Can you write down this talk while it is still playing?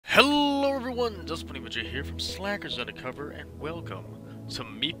everyone, Dustbunny here from Slackers Undercover, and welcome to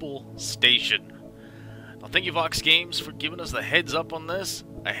Meeple Station. Now, thank you Vox Games for giving us the heads up on this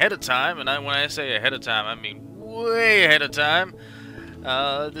ahead of time, and when I say ahead of time, I mean way ahead of time.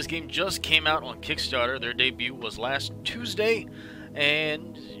 This game just came out on Kickstarter. Their debut was last Tuesday,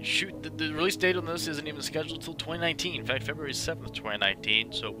 and shoot, the release date on this isn't even scheduled until 2019. In fact, February 7th,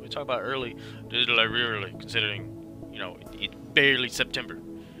 2019. So we talk about early, really, considering, you know, it's barely September.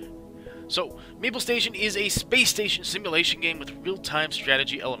 So, Meeple Station is a space station simulation game with real-time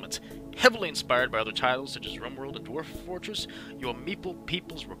strategy elements. Heavily inspired by other titles such as RimWorld and Dwarf Fortress, your Meeple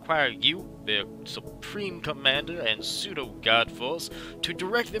peoples require you, their supreme commander and pseudo-god force, to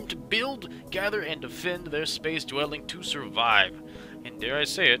direct them to build, gather, and defend their space dwelling to survive. And dare I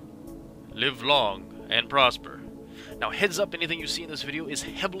say it, live long and prosper. Now, heads up, anything you see in this video is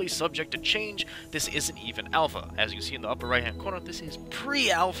heavily subject to change. This isn't even alpha. As you can see in the upper right hand corner, this is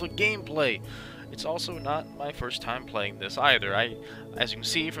pre-alpha gameplay. It's also not my first time playing this either. As you can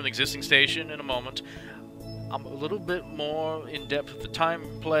see from the existing station in a moment, I'm a little bit more in depth with the time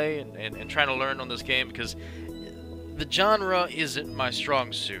play and trying to learn on this game because the genre isn't my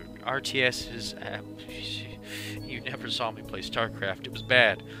strong suit. RTS is... you never saw me play StarCraft. It was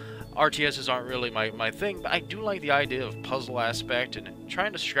bad. RTSs aren't really my thing, but I do like the idea of puzzle aspect and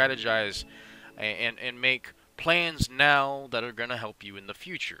trying to strategize and make plans now that are going to help you in the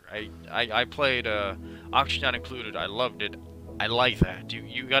future. I played Auction Not Included. I loved it. I like that.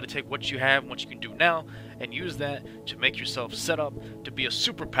 You got to take what you have and what you can do now and use that to make yourself set up to be a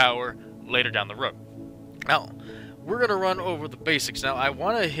superpower later down the road. Now, we're going to run over the basics. Now, I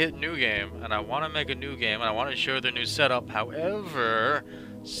want to hit new game, and I want to make a new game, and I want to show the new setup. However,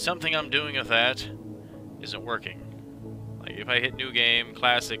 something I'm doing with that isn't working. Like, if I hit new game,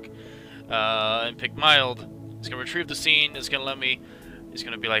 classic, and pick mild, it's going to retrieve the scene, it's going to let me, it's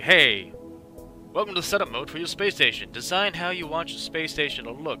going to be like, hey, welcome to the setup mode for your space station. Design how you want your space station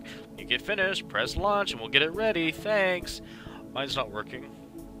to look. When you get finished, press launch and we'll get it ready. Thanks. Mine's not working.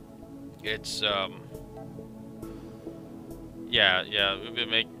 It's, yeah, we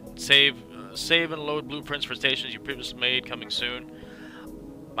make save and load blueprints for stations you previously made coming soon.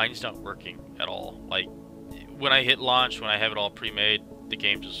 Mine's not working at all. Like, when I hit launch, when I have it all pre-made, the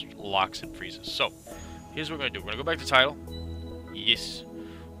game just locks and freezes. So, here's what we're going to do. We're going to go back to title. Yes.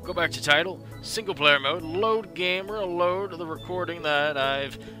 Go back to title. Single player mode. Load game. We're going to load the recording that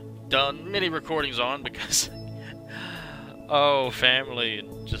I've done many recordings on because... oh, family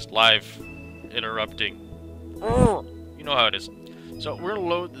and just life interrupting. You know how it is. So, we're going to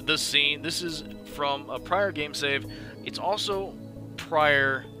load this scene. This is from a prior game save. It's also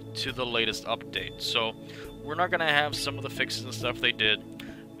prior to the latest update. So, we're not going to have some of the fixes and stuff they did.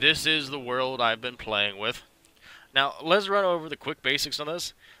 This is the world I've been playing with. Now, let's run over the quick basics on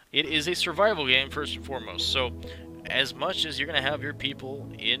this. It is a survival game, first and foremost. So, as much as you're going to have your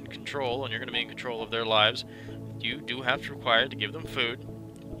people in control, and you're going to be in control of their lives, you do have to require to give them food.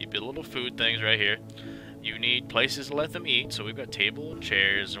 You build little food things right here. You need places to let them eat, so we've got table and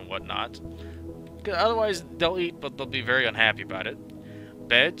chairs and whatnot. Otherwise, they'll eat, but they'll be very unhappy about it.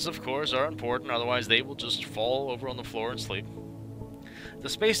 Beds, of course, are important, otherwise they will just fall over on the floor and sleep. The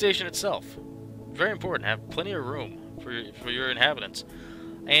space station itself, very important, have plenty of room for your inhabitants.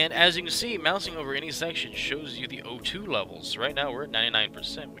 And as you can see, mousing over any section shows you the O2 levels. Right now we're at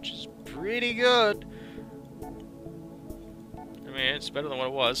 99%, which is pretty good. I mean, it's better than what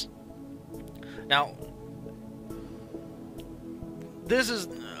it was. Now, this is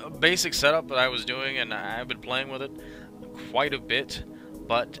a basic setup that I was doing, and I've been playing with it quite a bit,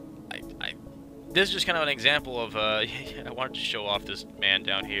 but this is just kind of an example of, I wanted to show off this man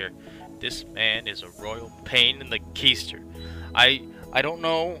down here. This man is a royal pain in the keister. I don't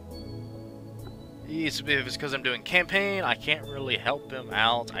know if it's because I'm doing campaign, I can't really help him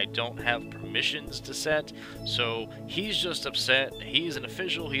out. I don't have permissions to set, so he's just upset. He's an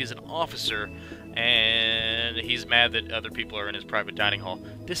official, he's an officer, and he's mad that other people are in his private dining hall.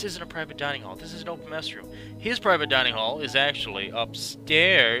 This isn't a private dining hall. This is an open mess room. His private dining hall is actually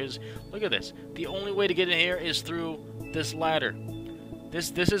upstairs. Look at this. The only way to get in here is through this ladder.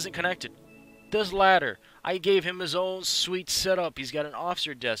 This isn't connected. This ladder. I gave him his own sweet setup. He's got an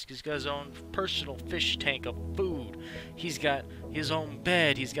officer desk. He's got his own personal fish tank of food. He's got his own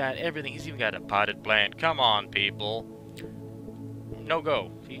bed. He's got everything. He's even got a potted plant. Come on, people. No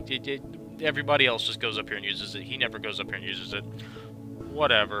go. Everybody else just goes up here and uses it. He never goes up here and uses it.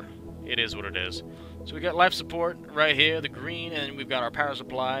 Whatever. It is what it is. So we got life support right here, the green, and we've got our power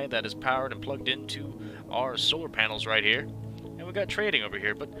supply that is powered and plugged into our solar panels right here. And we got trading over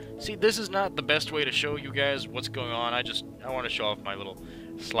here. But see, this is not the best way to show you guys what's going on. I want to show off my little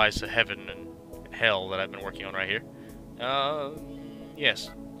slice of heaven and hell that I've been working on right here.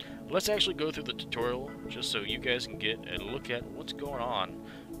 Yes. Let's actually go through the tutorial just so you guys can get a look at what's going on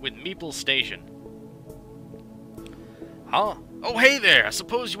with Meeple Station. Huh? Oh, hey there! I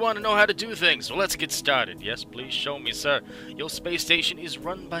suppose you want to know how to do things, so let's get started. Yes, please show me, sir. Your space station is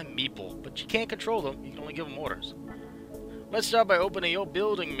run by Meeple, but you can't control them. You can only give them orders. Let's start by opening your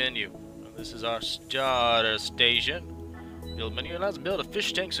building menu. This is our starter station. Build menu. Let's build a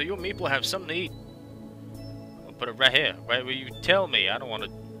fish tank so your Meeple have something to eat. I'll put it right here, right where you tell me. I don't want to...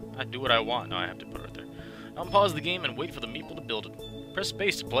 I do what I want. No, I have to put it right there. I'll pause the game and wait for the Meeple to build it. Press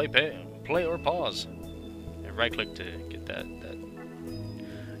space to play or pause. And right click to get that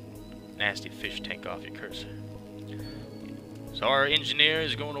nasty fish tank off your cursor. So our engineer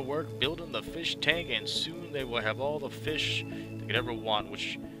is going to work building the fish tank, and soon they will have all the fish they could ever want,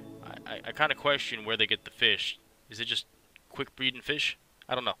 which I kind of question where they get the fish. Is it just quick breeding fish?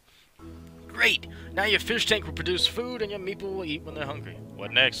 I don't know. Great! Now your fish tank will produce food and your Meeple will eat when they're hungry.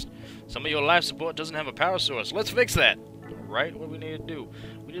 What next? Some of your life support doesn't have a power source. Let's fix that! Alright, what do we need to do?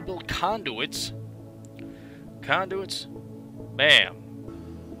 We need to build conduits. Conduits.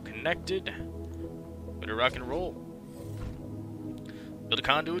 Bam. Connected. Better rock and roll. Build a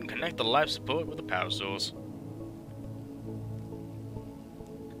conduit and connect the life support with a power source.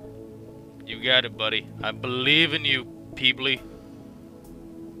 You got it, buddy. I believe in you, Peebly.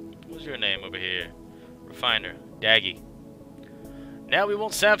 What's your name over here? Refiner. Daggy. Now we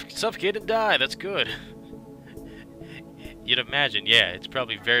won't suffocate and die. That's good. You'd imagine, yeah, it's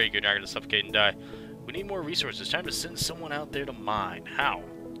probably very good not going to suffocate and die. We need more resources. Time to send someone out there to mine. How?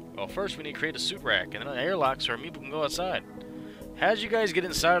 Well, first we need to create a suit rack and then an airlock so our Meeple can go outside. How'd you guys get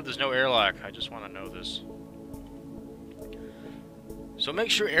inside if there's no airlock? I just want to know this. So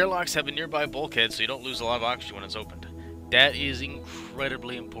make sure airlocks have a nearby bulkhead so you don't lose a lot of oxygen when it's opened. That is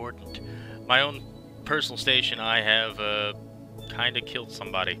incredibly important. My own personal station, I have kind of killed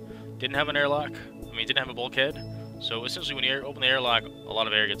somebody. Didn't have an airlock. I mean, didn't have a bulkhead. So essentially when you open the airlock, a lot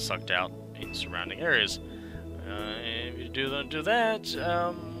of air gets sucked out in surrounding areas. If you do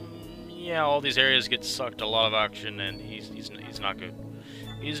that, yeah, all these areas get sucked a lot of oxygen, and he's not good.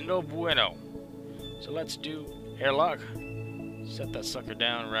 He's no bueno. So let's do airlock. Set that sucker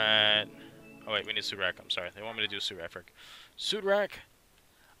down right... Oh wait, we need suit rack. I'm sorry. They want me to do suit rack. Suit rack.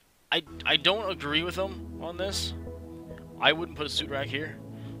 I don't agree with them on this. I wouldn't put a suit rack here,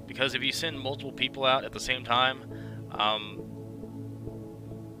 because if you send multiple people out at the same time,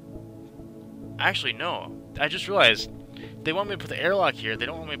 actually no. I just realized they want me to put the airlock here. They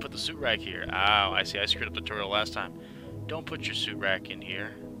don't want me to put the suit rack here. Oh, I see. I screwed up the tutorial last time. Don't put your suit rack in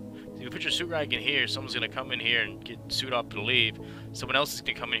here. If you put your suit rack in here, someone's gonna come in here and get suit up to leave. Someone else is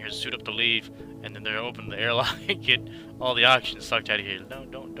gonna come in here and suit up to leave, and then they're open the airlock and get all the oxygen sucked out of here. No,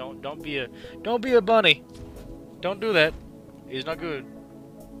 don't be a bunny. Don't do that. It's not good.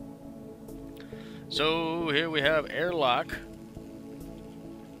 So here we have airlock.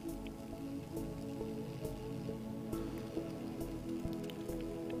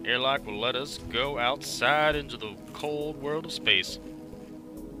 Airlock will let us go outside into the cold world of space.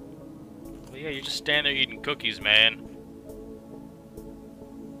 Well, yeah, you're just standing there eating cookies, man.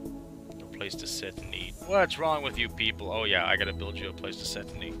 No place to sit and eat. What's wrong with you people? Oh yeah, I gotta build you a place to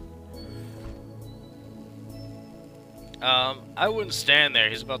sit and eat. I wouldn't stand there.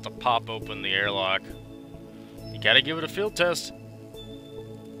 He's about to pop open the airlock. You gotta give it a field test.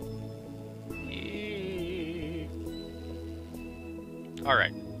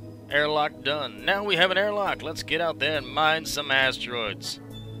 Alright. Airlock done. Now we have an airlock. Let's get out there and mine some asteroids.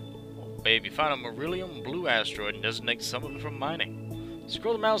 Oh, baby, find a beryllium blue asteroid and designate some of it from mining.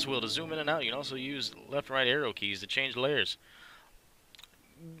 Scroll the mouse wheel to zoom in and out. You can also use left and right arrow keys to change layers.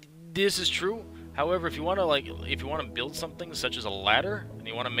 This is true. However, if you want to build something such as a ladder and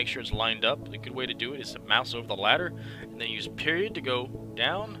you want to make sure it's lined up, a good way to do it is to mouse over the ladder and then use period to go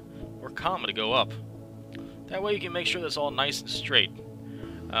down or comma to go up. That way you can make sure that's all nice and straight.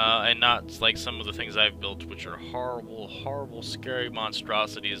 And not like some of the things I've built, which are horrible, horrible, scary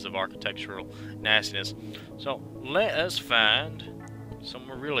monstrosities of architectural nastiness. So, let us find some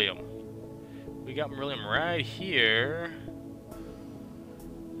beryllium. We got beryllium right here.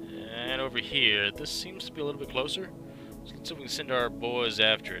 And over here. This seems to be a little bit closer. So let's see if we can send our boys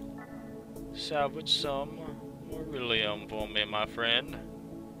after it. Salvage some beryllium for me, my friend.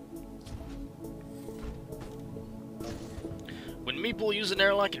 When Meeple uses an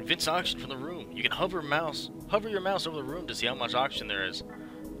airlock, it vents oxygen from the room. You can hover your mouse over the room to see how much oxygen there is.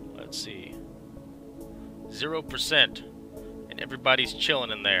 Let's see. 0%. And everybody's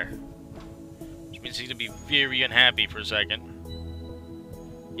chilling in there. Which means he's going to be very unhappy for a second.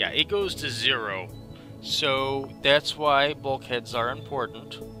 Yeah, it goes to 0. So that's why bulkheads are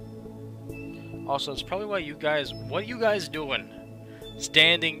important. Also, it's probably why you guys... What are you guys doing?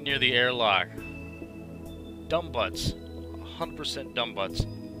 Standing near the airlock. Dumb butts. 100% dumb butts.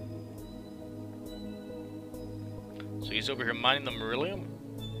 So he's over here mining the beryllium.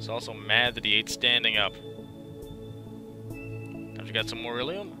 He's also mad that he ate standing up. Now we got some more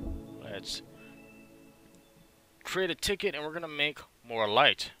beryllium. Let's create a ticket and we're gonna make more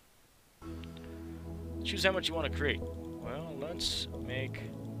light. Choose how much you want to create. Well, let's make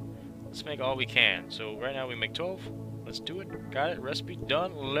all we can. So right now we make 12. Let's do it. Got it. Recipe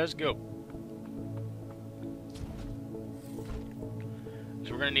done. Let's go.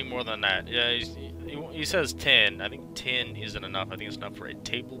 So we're gonna need more than that. Yeah, he says 10. I think 10 isn't enough. I think it's enough for a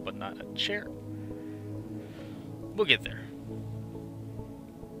table, but not a chair. We'll get there.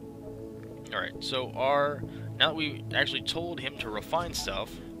 All right. So now that we actually told him to refine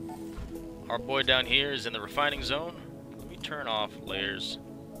stuff. Our boy down here is in the refining zone. Let me turn off layers.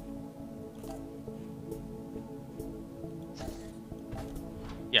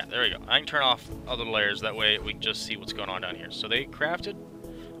 Yeah, there we go. I can turn off other layers, that way we can just see what's going on down here. So they crafted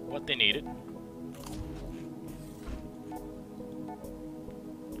what they needed.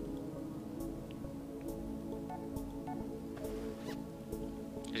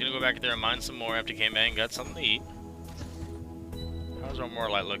 He's gonna go back there and mine some more after he came in and got something to eat. How's our more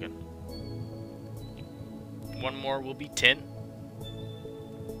light looking? One more will be 10.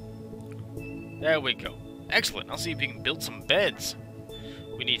 There we go. Excellent. I'll see if we can build some beds.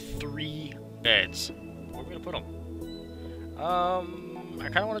 We need 3 beds. Where are we gonna put them? I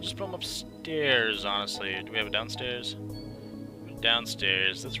kind of want to just put them upstairs, honestly. Do we have a downstairs?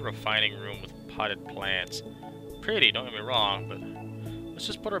 Downstairs. That's a refining room with potted plants. Pretty, don't get me wrong, but let's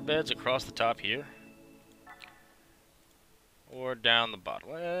just put our beds across the top here. Or down the bottom.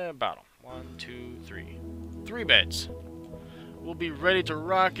 Bottom. 1, 2, 3. 3 beds. We'll be ready to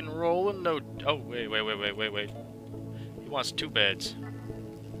rock and roll in no... Oh, wait. He wants 2 beds.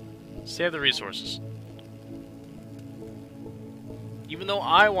 Save the resources. Even though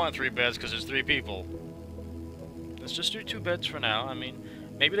I want 3 beds because there's 3 people. Let's just do 2 beds for now. I mean,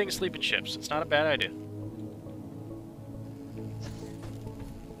 maybe they can sleep in ships. It's not a bad idea.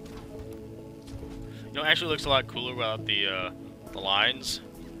 You know, it actually looks a lot cooler without the lines.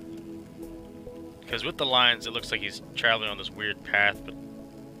 Because with the lines, it looks like he's traveling on this weird path, but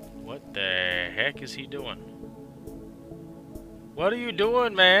what the heck is he doing? What are you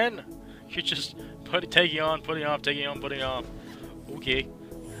doing, man? You're just taking on, putting off, taking on, putting off. Okay.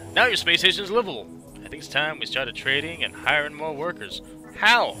 Now your space station is livable. I think it's time we started trading and hiring more workers.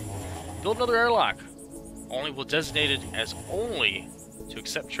 How? Build another airlock. Only will designate it as only to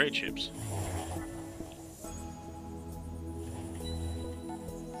accept trade ships.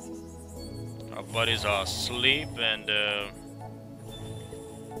 Our buddies are asleep, and I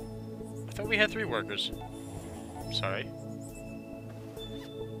thought we had 3 workers. Sorry.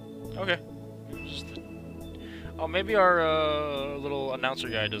 Okay. Oh, maybe our little announcer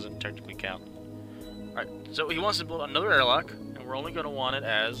guy doesn't technically count. Alright, so he wants to build another airlock, and we're only going to want it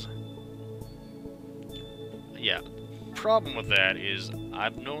as... Yeah. Problem with that is,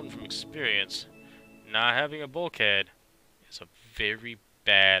 I've known from experience, not having a bulkhead is a very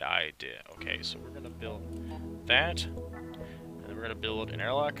bad idea. Okay, so we're gonna build that, and then we're gonna build an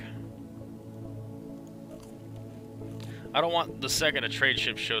airlock. I don't want the second a trade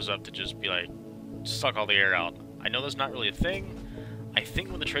ship shows up to just be like, suck all the air out. I know that's not really a thing. I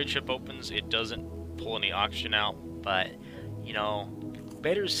think when the trade ship opens, it doesn't pull any oxygen out, but, you know,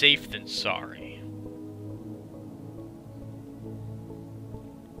 better safe than sorry.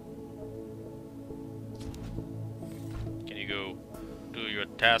 Can you go do your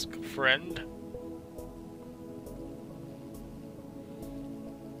task, friend?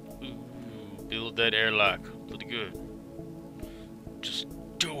 Ooh, build that airlock. Pretty good. Just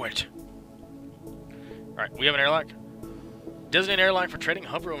do it. Alright, we have an airlock. Designate airlock for trading.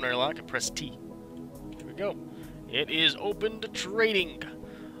 Hover over an airlock and press T. There we go. It is open to trading.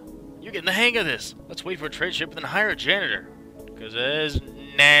 You're getting the hang of this. Let's wait for a trade ship and then hire a janitor. Because that is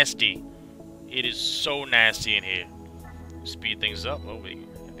nasty. It is so nasty in here. Speed things up. Oh, we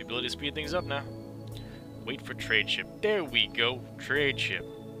have the ability to speed things up now. Wait for trade ship. There we go. Trade ship.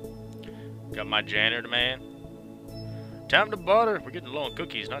 Got my janitor, man. Time to barter. We're getting low on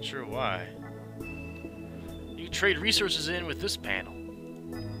cookies. Not sure why. You can trade resources in with this panel.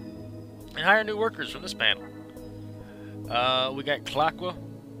 And hire new workers from this panel. We got Clackwa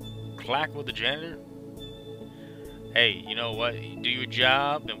the janitor. Hey, you know what? You do your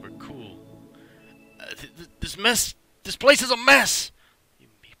job and we're cool. This place is a mess!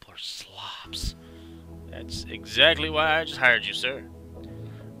 That's exactly why I just hired you, sir.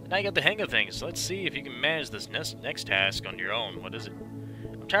 Now you got the hang of things, so let's see if you can manage this next task on your own. What is it?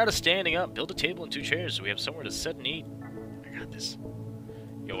 I'm tired of standing up. Build a table and 2 chairs so we have somewhere to sit and eat. I got this.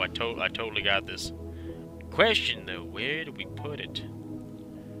 Yo, I totally got this. Question, though, where do we put it?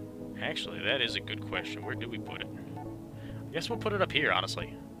 Actually, that is a good question. Where do we put it? I guess we'll put it up here,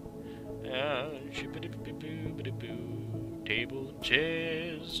 honestly. Table and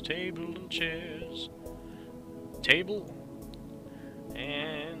chairs, table and chairs. Table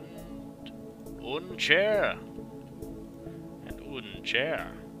and wooden chair. And wooden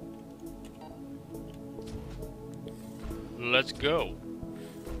chair. Let's go.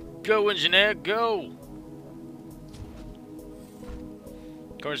 Go, engineer, go!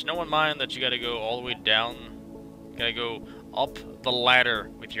 Of course, no one mind that you gotta go all the way down. You gotta go up the ladder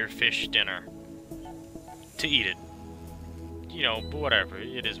with your fish dinner to eat it. You know, but whatever.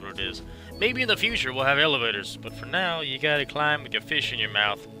 It is what it is. Maybe in the future we'll have elevators, but for now, you gotta climb with your fish in your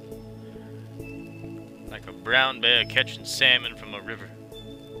mouth. Like a brown bear catching salmon from a river.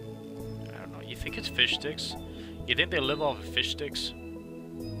 I don't know. You think it's fish sticks? You think they live off of fish sticks?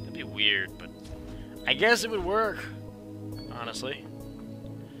 That'd be weird, but I guess it would work. Honestly.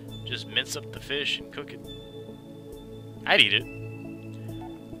 Just mince up the fish and cook it. I'd eat it.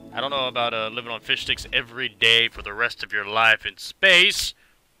 I don't know about living on fish sticks every day for the rest of your life in space,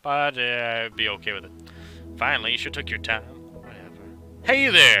 but I'd be okay with it. Finally, you sure took your time. Whatever. Hey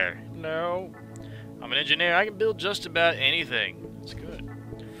there! Hello. I'm an engineer. I can build just about anything. That's good.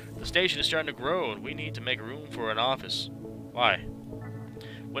 The station is starting to grow, and we need to make room for an office. Why?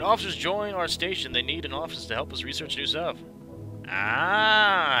 When officers join our station, they need an office to help us research new stuff.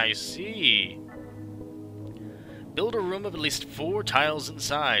 Ah, I see. Build a room of at least 4 tiles in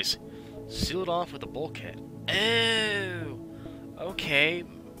size. Seal it off with a bulkhead. Oh, okay.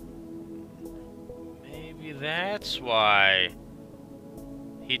 Maybe that's why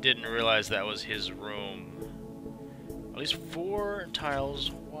he didn't realize that was his room. At least 4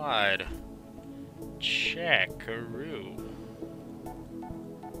 tiles wide. Check-a-roo.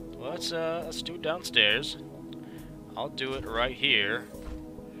 Well, let's do it downstairs. I'll do it right here.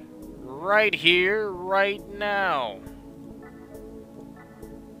 Right here, right now.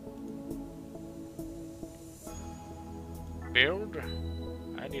 Build.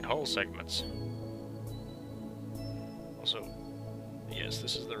 I need hull segments. Also, yes,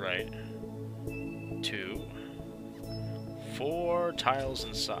 this is the right. 2. 4 tiles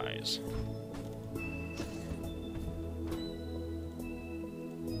in size.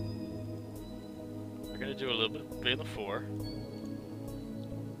 We're gonna do a little bit bigger than 4.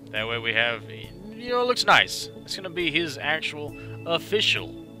 That way we have, you know, it looks nice. It's gonna be his actual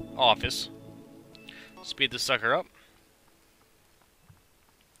official office. Speed this sucker up.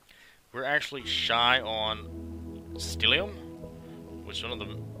 We're actually shy on stellium, which is one of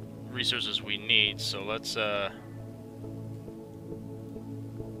the resources we need, so let's, you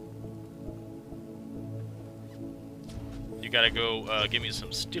gotta go, give me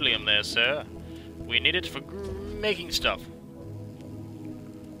some stellium there, sir. We need it for making stuff.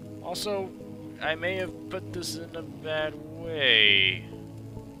 Also, I may have put this in a bad way.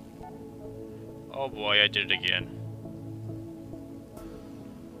 Oh boy, I did it again.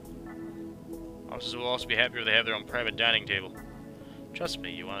 Officers will also be happier if they have their own private dining table. Trust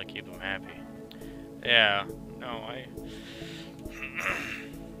me, you want to keep them happy. Yeah, no, I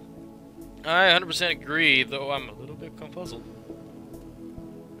 100% agree, though I'm a little bit confuzzled.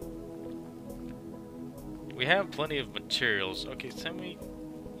 We have plenty of materials. Okay, send me...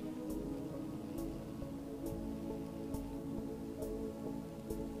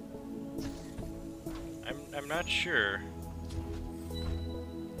 I'm not sure.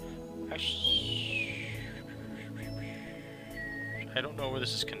 I don't know where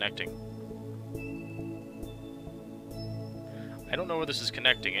this is connecting. I don't know where this is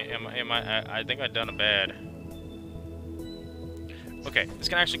connecting. I think I've done a bad. Okay, this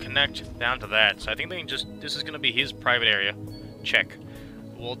can actually connect down to that. So I think they can just... This is going to be his private area. Check.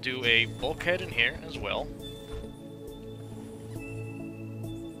 We'll do a bulkhead in here as well.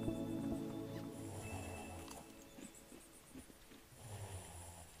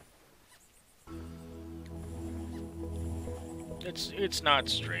 It's not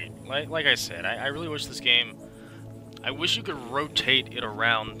straight. Like I said, I really wish this game... I wish you could rotate it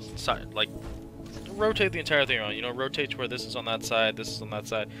around, like, rotate the entire thing around, you know, rotate to where this is on that side, this is on that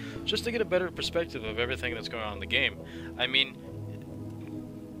side, just to get a better perspective of everything that's going on in the game. I mean,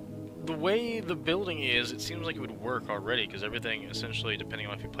 the way the building is, it seems like it would work already, because everything, essentially, depending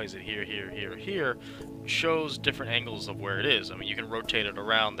on if you place it here, here, here, here, shows different angles of where it is. I mean, you can rotate it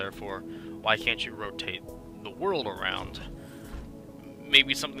around, therefore, why can't you rotate the world around?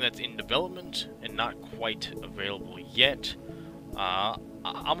 Maybe something that's in development and not quite available yet.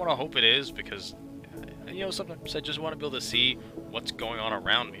 I'm gonna hope it is, because, you know, sometimes I just want to be able to see what's going on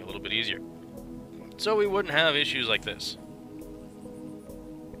around me a little bit easier. So we wouldn't have issues like this.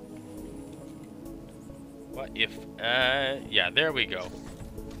 What if, yeah, there we go.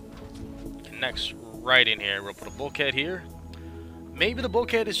 Connects right in here. We'll put a bulkhead here. Maybe the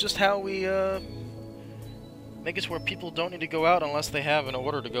bulkhead is just how we, make it where people don't need to go out unless they have an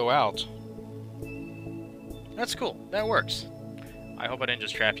order to go out. That's cool. That works. I hope I didn't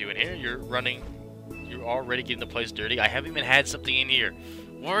just trap you in here. You're running. You're already getting the place dirty. I haven't even had something in here.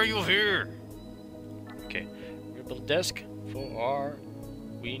 Why are you here? Okay. We're gonna build a desk for our...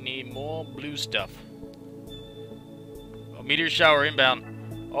 We need more blue stuff. Oh, meteor shower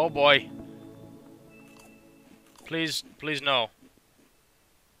inbound. Oh boy. Please, please no.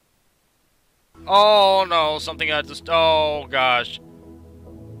 Oh no, something got just... Oh gosh.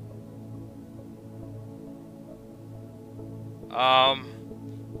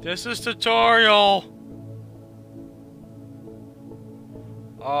 This is tutorial.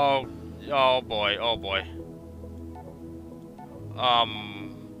 Oh boy, oh boy.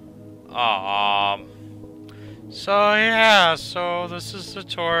 So yeah, so this is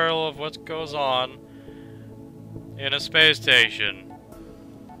tutorial of what goes on in a space station.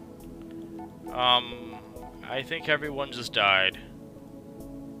 I think everyone just died.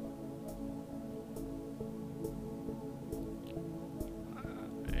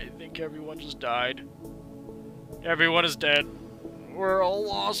 I think everyone just died. Everyone is dead. We're all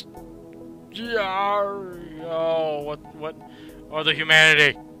lost. Yeah. Oh, what? Oh, the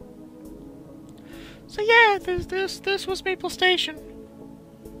humanity. So yeah, this was Meeple Station.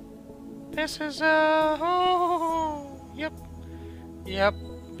 This is oh, yep.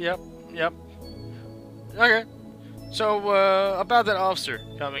 Okay. So about that officer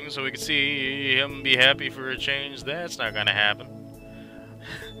coming, so we can see him be happy for a change. That's not gonna happen.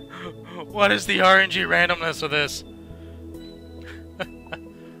 What is the RNG randomness of this?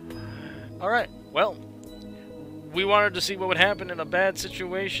 Alright, well, we wanted to see what would happen in a bad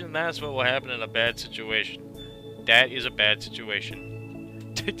situation. That's what will happen in a bad situation. That is a bad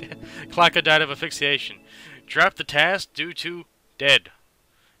situation. Clacka died of asphyxiation. Dropped the task due to dead.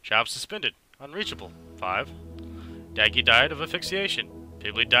 Job suspended. Unreachable. 5. Daggy died of asphyxiation.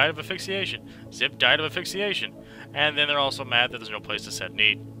 Pibbly died of asphyxiation. Zip died of asphyxiation. And then they're also mad that there's no place to set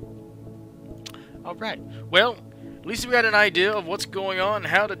need. Alright, well, at least we got an idea of what's going on,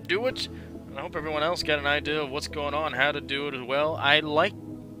 how to do it. And I hope everyone else got an idea of what's going on, how to do it as well. I like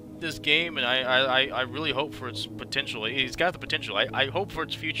this game, and I really hope for its potential. It's got the potential. I hope for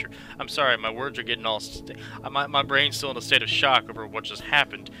its future. I'm sorry, my words are getting all... my brain's still in a state of shock over what just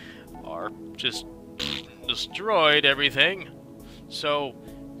happened. Or just destroyed everything. So,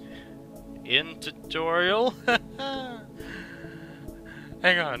 in tutorial...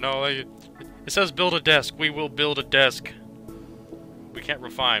 Hang on, no, it says build a desk. We will build a desk. We can't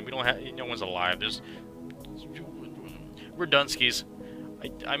refine. We don't have... No one's alive. We're Dunskies.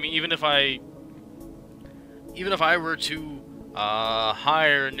 I mean, even if I were to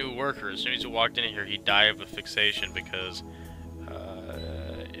hire a new worker, as soon as he walked in here, he'd die of a fixation because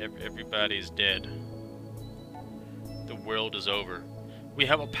everybody's dead. The world is over. We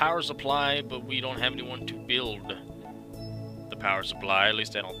have a power supply, but we don't have anyone to build the power supply. At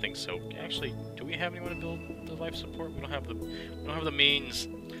least I don't think so. Actually, do we have anyone to build the life support? We don't have the means.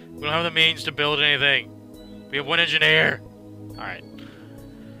 We don't have the means to build anything. We have one engineer. All right.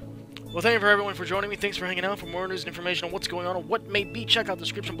 Well, thank you for everyone for joining me. Thanks for hanging out. For more news and information on what's going on and what may be, check out the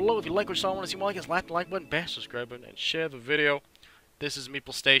description below. If you like what you saw, want to see more like us, slap the like button, bash the subscribe button, and share the video. This is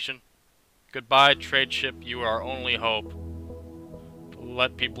Meeple Station. Goodbye, trade ship. You are our only hope.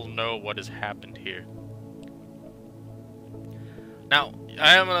 Let people know what has happened here. Now,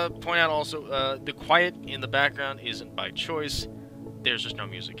 I am going to point out also, the quiet in the background isn't by choice. There's just no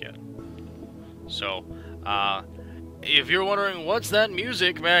music yet. So, if you're wondering what's that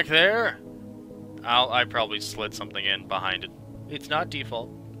music back there, I probably slid something in behind it. It's not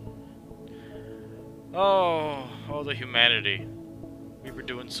default. Oh, the humanity. We were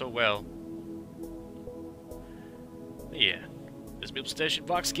doing so well. Yeah. This Meeple Station,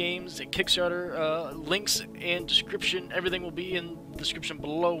 Vox Games, and Kickstarter, links and description. Everything will be in the description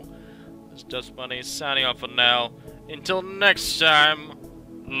below. This is Dustbunny signing off for now. Until next time,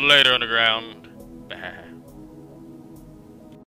 later underground. Bye.